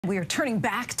We are turning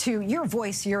back to Your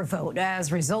Voice, Your Vote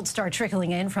as results start trickling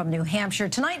in from New Hampshire.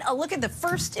 Tonight, a look at the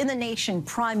first in the nation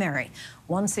primary.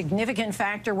 One significant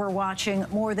factor we're watching,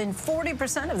 more than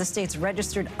 40% of the state's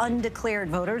registered undeclared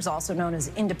voters, also known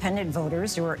as independent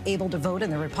voters, who are able to vote in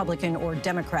the Republican or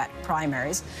Democrat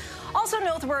primaries. Also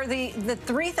noteworthy, the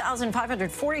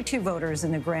 3,542 voters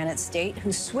in the Granite State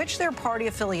who switched their party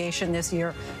affiliation this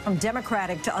year from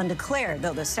Democratic to undeclared,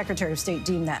 though the Secretary of State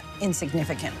deemed that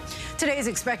insignificant. Today's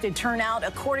expected turnout,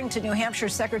 according to New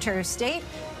Hampshire's Secretary of State,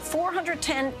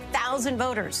 410,000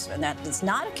 voters, and that does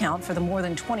not account for the more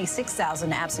than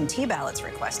 26,000 absentee ballots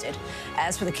requested.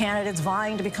 As for the candidates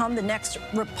vying to become the next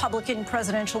Republican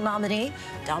presidential nominee,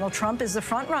 Donald Trump is the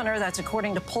frontrunner. That's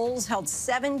according to polls held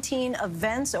 17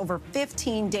 events over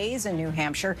 15 days in New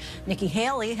Hampshire. Nikki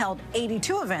Haley held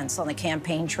 82 events on the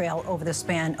campaign trail over the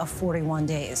span of 41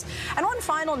 days. And one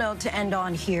final note to end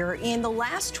on here. In the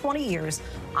last 20 years,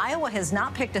 Iowa has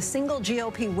not picked a single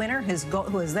GOP winner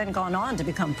who has then gone on to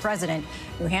become president.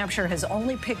 New Hampshire has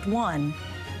only picked one,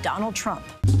 Donald Trump.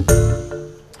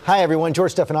 Hi, everyone.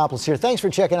 George Stephanopoulos here. Thanks for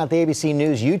checking out the ABC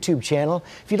News YouTube channel.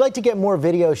 If you'd like to get more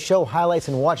videos, show highlights,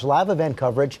 and watch live event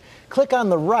coverage, click on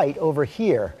the right over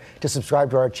here to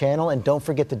subscribe to our channel. And don't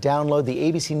forget to download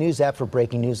the ABC News app for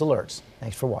breaking news alerts.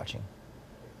 Thanks for watching.